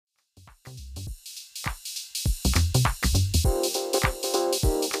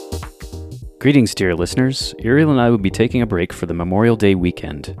Greetings, dear listeners. Uriel and I will be taking a break for the Memorial Day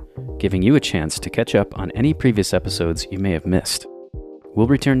weekend, giving you a chance to catch up on any previous episodes you may have missed. We'll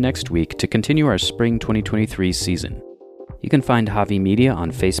return next week to continue our Spring 2023 season. You can find Javi Media on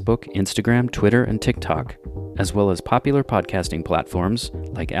Facebook, Instagram, Twitter, and TikTok, as well as popular podcasting platforms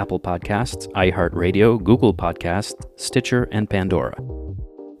like Apple Podcasts, iHeartRadio, Google Podcasts, Stitcher, and Pandora.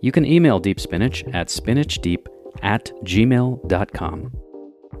 You can email Deep Spinach at spinachdeep@gmail.com.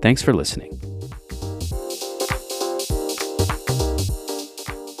 Thanks for listening.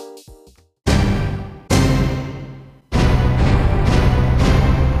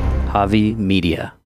 Javi Media.